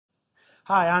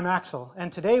Hi, I'm Axel,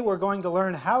 and today we're going to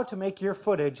learn how to make your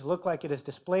footage look like it is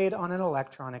displayed on an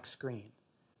electronic screen.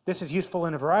 This is useful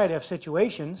in a variety of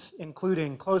situations,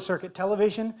 including closed-circuit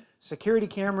television, security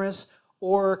cameras,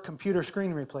 or computer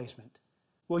screen replacement.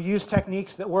 We'll use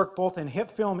techniques that work both in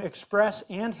HitFilm Express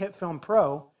and HitFilm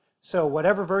Pro, so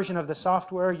whatever version of the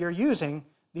software you're using,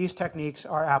 these techniques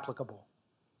are applicable.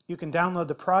 You can download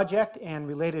the project and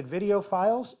related video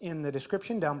files in the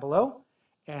description down below,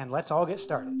 and let's all get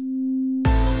started.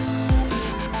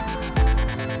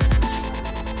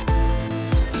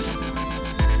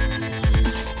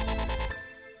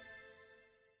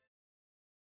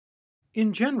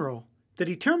 In general, the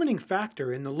determining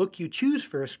factor in the look you choose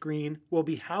for a screen will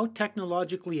be how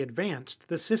technologically advanced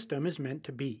the system is meant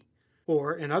to be.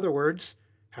 Or, in other words,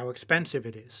 how expensive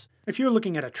it is. If you're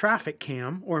looking at a traffic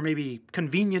cam, or maybe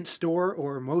convenience store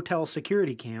or motel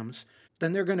security cams,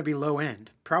 then they're going to be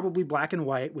low-end, probably black and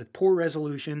white with poor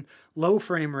resolution, low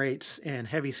frame rates, and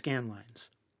heavy scan lines.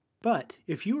 But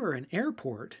if you are an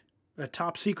airport, a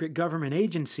top-secret government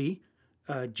agency,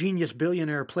 a genius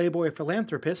billionaire playboy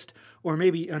philanthropist, or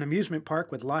maybe an amusement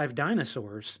park with live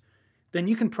dinosaurs, then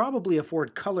you can probably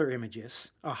afford color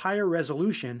images, a higher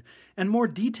resolution, and more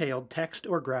detailed text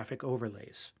or graphic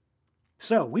overlays.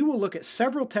 So we will look at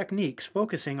several techniques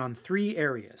focusing on three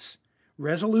areas: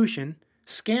 resolution,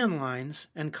 scan lines,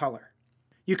 and color.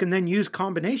 You can then use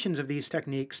combinations of these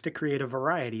techniques to create a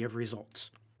variety of results.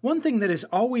 One thing that is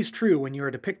always true when you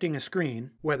are depicting a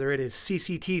screen, whether it is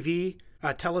CCTV,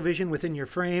 a television within your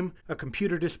frame, a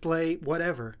computer display,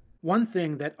 whatever, one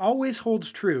thing that always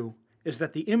holds true is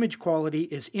that the image quality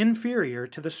is inferior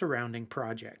to the surrounding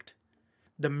project.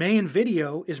 The main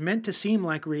video is meant to seem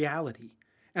like reality,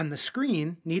 and the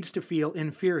screen needs to feel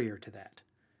inferior to that.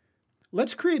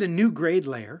 Let's create a new grade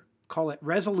layer, call it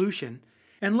resolution,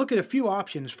 and look at a few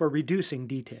options for reducing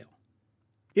detail.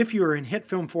 If you are in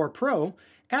HitFilm 4 Pro,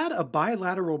 add a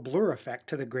bilateral blur effect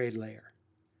to the grade layer.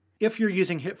 If you're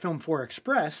using HitFilm 4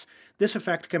 Express, this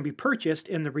effect can be purchased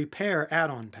in the Repair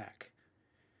add-on pack.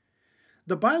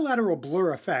 The bilateral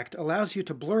blur effect allows you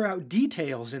to blur out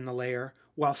details in the layer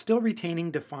while still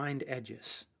retaining defined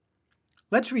edges.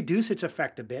 Let's reduce its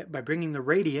effect a bit by bringing the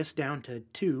radius down to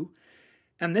 2,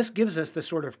 and this gives us the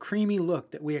sort of creamy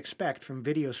look that we expect from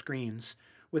video screens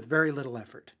with very little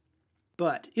effort.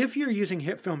 But if you're using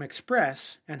HitFilm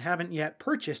Express and haven't yet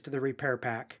purchased the Repair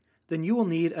pack, then you will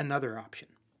need another option.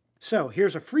 So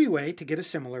here's a free way to get a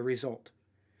similar result.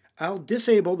 I'll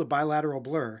disable the bilateral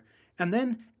blur and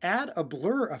then add a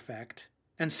blur effect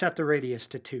and set the radius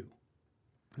to 2.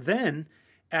 Then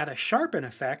add a sharpen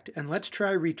effect and let's try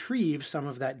retrieve some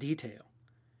of that detail.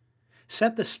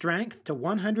 Set the strength to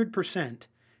 100%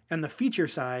 and the feature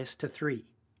size to 3.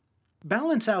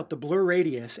 Balance out the blur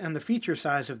radius and the feature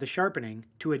size of the sharpening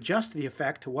to adjust the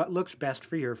effect to what looks best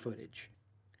for your footage.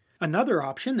 Another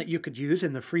option that you could use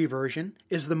in the free version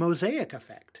is the mosaic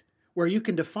effect, where you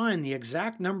can define the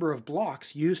exact number of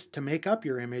blocks used to make up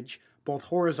your image both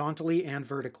horizontally and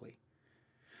vertically.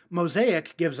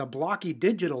 Mosaic gives a blocky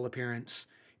digital appearance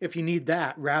if you need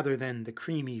that rather than the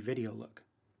creamy video look.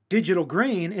 Digital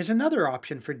grain is another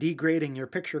option for degrading your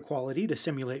picture quality to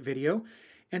simulate video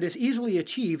and is easily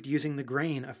achieved using the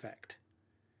grain effect.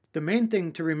 The main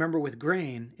thing to remember with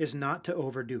grain is not to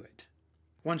overdo it.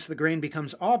 Once the grain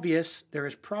becomes obvious, there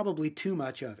is probably too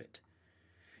much of it.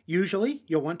 Usually,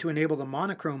 you'll want to enable the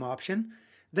monochrome option,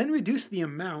 then reduce the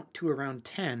amount to around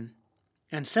 10,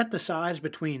 and set the size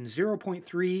between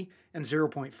 0.3 and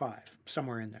 0.5,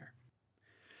 somewhere in there.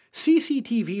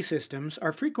 CCTV systems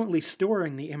are frequently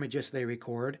storing the images they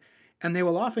record, and they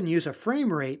will often use a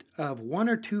frame rate of 1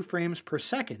 or 2 frames per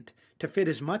second to fit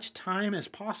as much time as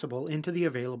possible into the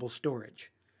available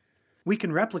storage. We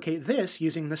can replicate this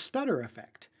using the stutter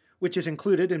effect, which is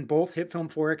included in both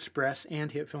HitFilm 4 Express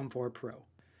and HitFilm 4 Pro.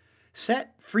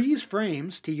 Set freeze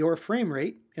frames to your frame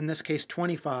rate, in this case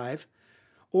 25,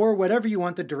 or whatever you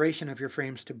want the duration of your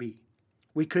frames to be.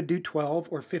 We could do 12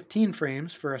 or 15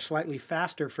 frames for a slightly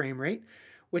faster frame rate,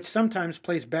 which sometimes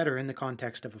plays better in the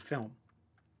context of a film.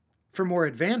 For more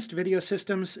advanced video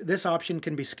systems, this option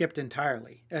can be skipped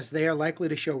entirely, as they are likely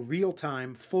to show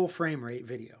real-time, full frame rate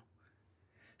video.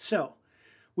 So,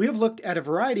 we have looked at a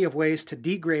variety of ways to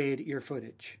degrade your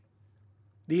footage.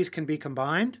 These can be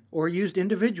combined or used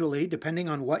individually depending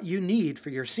on what you need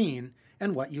for your scene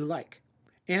and what you like.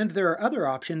 And there are other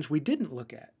options we didn't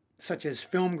look at, such as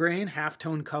film grain,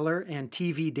 halftone color, and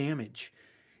TV damage.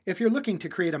 If you're looking to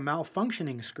create a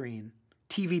malfunctioning screen,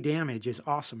 TV damage is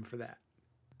awesome for that.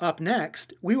 Up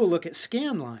next, we will look at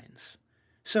scan lines.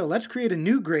 So let's create a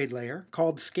new grade layer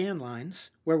called scan lines,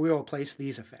 where we will place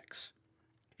these effects.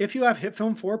 If you have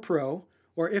HitFilm 4 Pro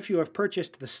or if you have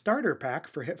purchased the starter pack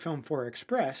for HitFilm 4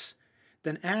 Express,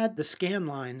 then add the scan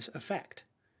lines effect.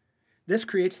 This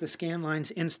creates the scan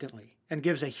lines instantly and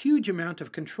gives a huge amount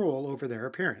of control over their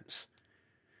appearance.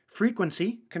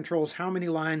 Frequency controls how many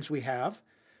lines we have.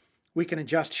 We can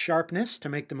adjust sharpness to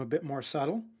make them a bit more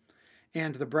subtle.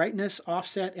 And the brightness,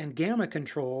 offset, and gamma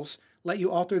controls let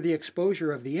you alter the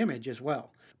exposure of the image as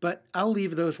well. But I'll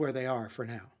leave those where they are for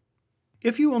now.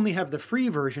 If you only have the free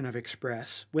version of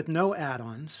Express with no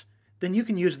add-ons, then you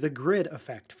can use the grid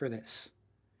effect for this.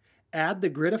 Add the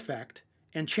grid effect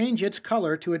and change its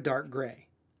color to a dark gray.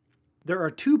 There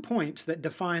are 2 points that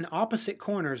define opposite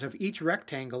corners of each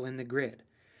rectangle in the grid.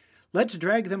 Let's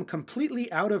drag them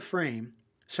completely out of frame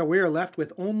so we are left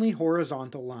with only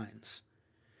horizontal lines.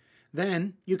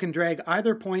 Then you can drag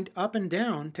either point up and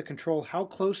down to control how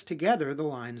close together the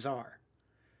lines are.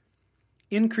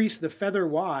 Increase the feather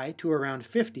Y to around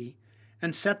 50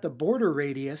 and set the border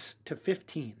radius to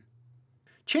 15.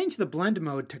 Change the blend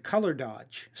mode to color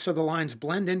dodge so the lines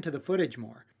blend into the footage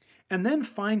more, and then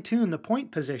fine-tune the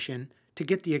point position to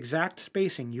get the exact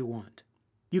spacing you want.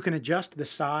 You can adjust the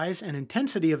size and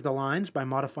intensity of the lines by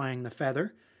modifying the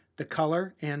feather, the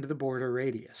color, and the border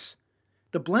radius.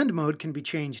 The blend mode can be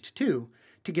changed too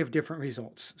to give different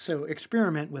results, so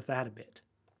experiment with that a bit.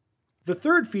 The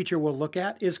third feature we'll look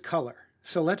at is color,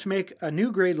 so let's make a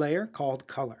new grade layer called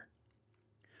Color.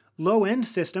 Low-end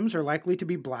systems are likely to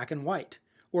be black and white,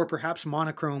 or perhaps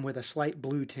monochrome with a slight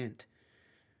blue tint.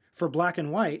 For black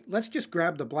and white, let's just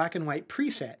grab the black and white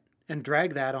preset and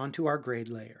drag that onto our grade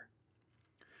layer.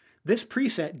 This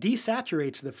preset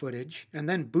desaturates the footage and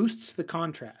then boosts the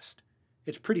contrast.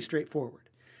 It's pretty straightforward.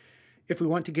 If we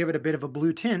want to give it a bit of a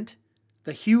blue tint,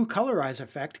 the hue colorize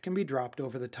effect can be dropped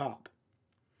over the top.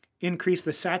 Increase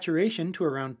the saturation to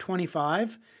around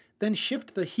 25, then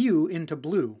shift the hue into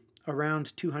blue,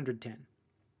 around 210.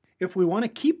 If we want to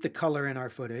keep the color in our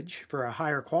footage for a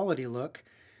higher quality look,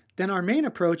 then our main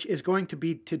approach is going to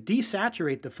be to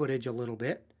desaturate the footage a little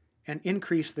bit and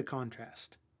increase the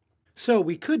contrast. So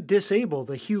we could disable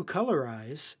the hue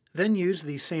colorize, then use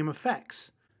these same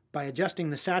effects. By adjusting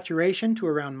the saturation to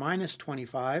around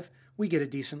 -25, we get a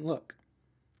decent look.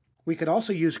 We could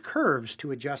also use curves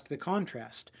to adjust the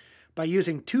contrast by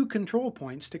using 2 control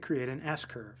points to create an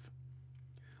S-curve.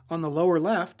 On the lower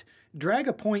left, drag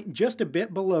a point just a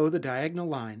bit below the diagonal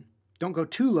line. Don't go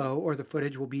too low or the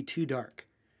footage will be too dark.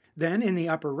 Then in the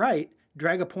upper right,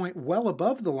 drag a point well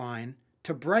above the line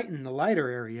to brighten the lighter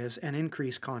areas and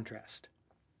increase contrast.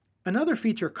 Another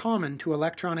feature common to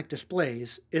electronic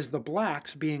displays is the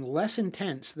blacks being less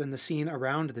intense than the scene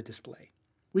around the display.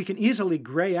 We can easily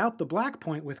gray out the black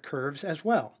point with curves as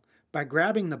well, by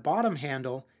grabbing the bottom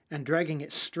handle and dragging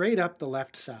it straight up the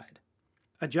left side.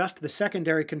 Adjust the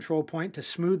secondary control point to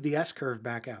smooth the S-curve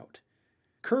back out.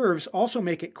 Curves also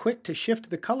make it quick to shift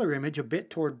the color image a bit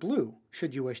toward blue,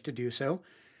 should you wish to do so.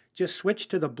 Just switch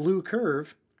to the blue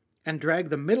curve and drag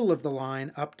the middle of the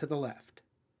line up to the left.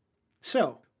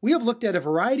 So, we have looked at a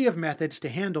variety of methods to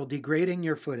handle degrading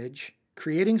your footage,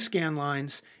 creating scan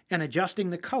lines, and adjusting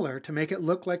the color to make it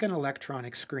look like an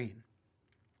electronic screen.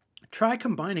 Try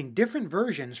combining different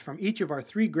versions from each of our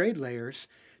 3 grade layers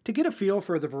to get a feel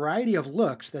for the variety of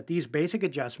looks that these basic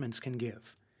adjustments can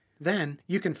give. Then,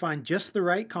 you can find just the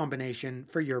right combination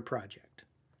for your project.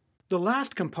 The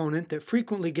last component that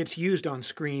frequently gets used on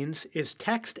screens is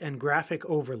text and graphic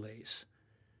overlays.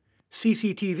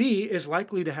 CCTV is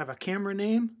likely to have a camera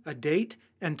name, a date,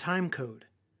 and time code.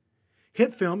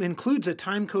 HitFilm includes a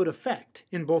timecode effect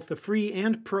in both the free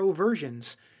and pro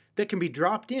versions that can be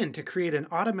dropped in to create an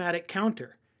automatic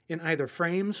counter in either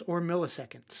frames or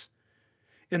milliseconds.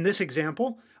 In this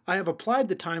example, I have applied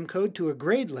the timecode to a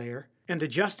grade layer and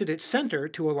adjusted its center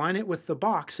to align it with the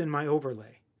box in my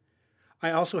overlay.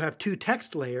 I also have 2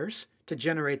 text layers to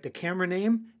generate the camera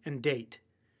name and date.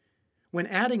 When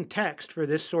adding text for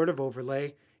this sort of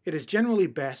overlay, it is generally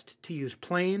best to use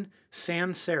plain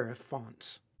sans serif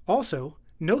fonts. Also,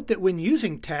 note that when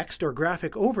using text or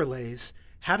graphic overlays,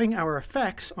 having our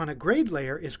effects on a grade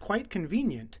layer is quite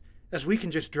convenient, as we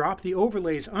can just drop the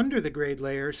overlays under the grade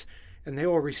layers and they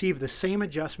will receive the same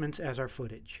adjustments as our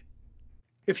footage.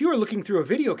 If you are looking through a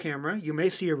video camera, you may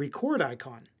see a record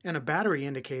icon and a battery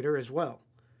indicator as well.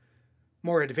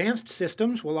 More advanced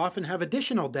systems will often have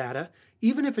additional data,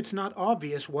 even if it's not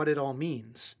obvious what it all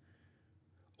means.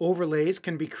 Overlays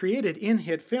can be created in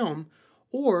HitFilm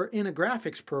or in a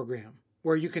graphics program,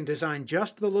 where you can design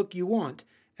just the look you want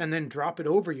and then drop it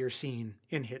over your scene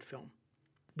in HitFilm.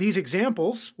 These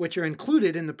examples, which are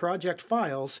included in the project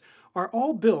files, are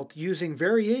all built using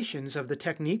variations of the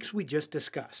techniques we just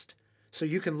discussed. so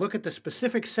you can look at the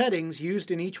specific settings used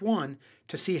in each one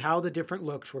to see how the different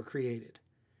looks were created.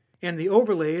 And the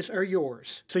overlays are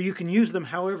yours, so you can use them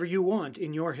however you want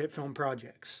in your HitFilm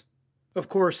projects. Of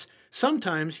course,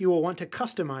 sometimes you will want to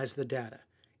customize the data,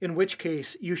 in which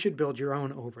case you should build your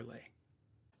own overlay.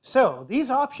 So, these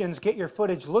options get your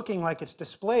footage looking like it's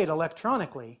displayed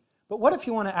electronically, but what if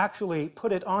you want to actually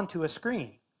put it onto a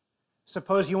screen?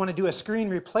 Suppose you want to do a screen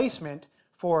replacement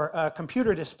for a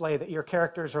computer display that your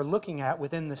characters are looking at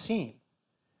within the scene.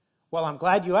 Well, I'm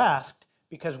glad you asked,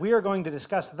 because we are going to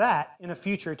discuss that in a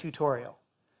future tutorial.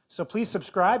 So please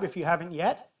subscribe if you haven't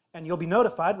yet, and you'll be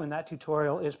notified when that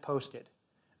tutorial is posted.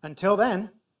 Until then,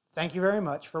 thank you very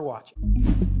much for watching.